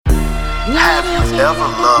Have you ever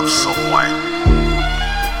loved someone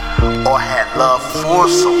or had love for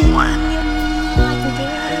someone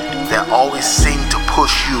that always seemed to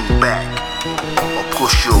push you back or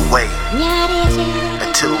push you away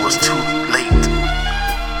until it was too late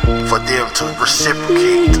for them to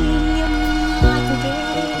reciprocate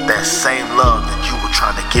that same love that you were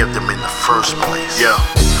trying to give them in the first place? Yeah.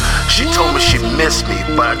 She told me she missed me,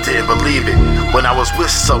 but I didn't believe it. When I was with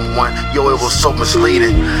someone, yo, it was so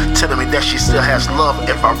misleading, telling me that she still has love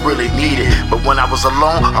if I really need it. But when I was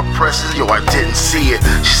alone, her presence, yo, I didn't see it.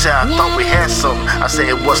 She said, I thought we had something. I said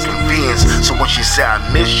it was convenience. So when she said I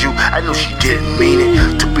miss you, I knew she didn't mean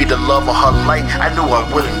it. To be the love of her life, I knew I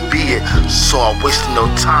wouldn't be it. So I wasted no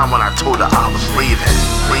time when I told her I was leaving.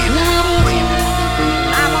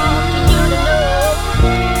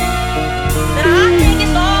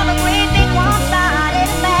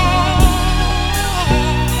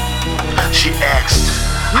 She asked,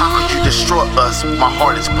 how could you destroy us? My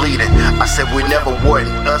heart is bleeding. I said we never were in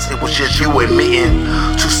us, it was just you and me in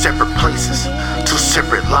two separate places, two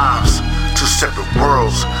separate lives, two separate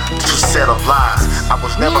worlds, two set of lies. I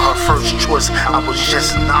was never her first choice, I was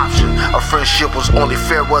just an option. Our friendship was only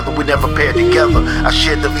fair weather, we never paired together. I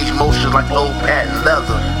shared the emotions like old patent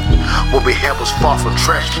leather. What we had was far from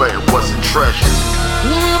trash, but it wasn't treasure.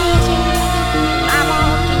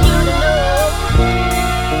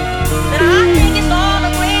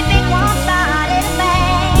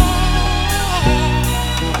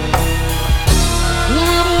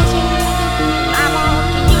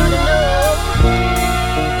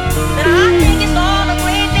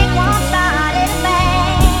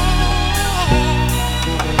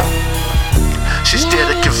 She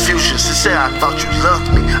stared at confusion. She said, I thought you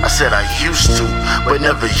loved me. I said I used to, but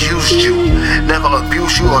never used you. Never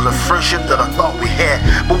abused you or the friendship that I thought we had.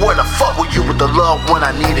 But where the fuck were you with the love when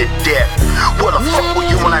I needed that? Where the fuck were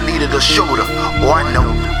you when I needed a shoulder? Oh, I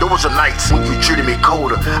know, there was a nights when you treated me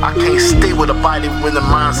colder. I can't stay with a body when the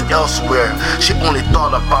mind's elsewhere. She only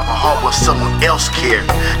thought about my heart when someone else cared.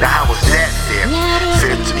 Now how was that fair?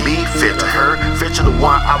 Fair to me, fair to her, fair to the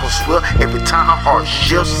one I was with. Every time her heart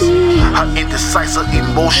shifts, her indecisive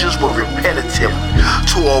emotions were repetitive.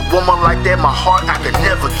 To a woman like that, my heart I could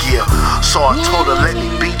never give. So I told her, let me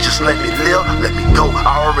be, just let me live, let me go.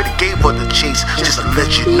 I already gave her the chase, just to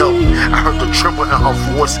let you know. I heard the tremble in her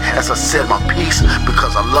voice as I said my piece,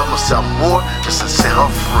 because I love myself more, just to set her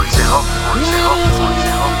free. Set her free, set her free,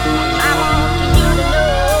 set her free.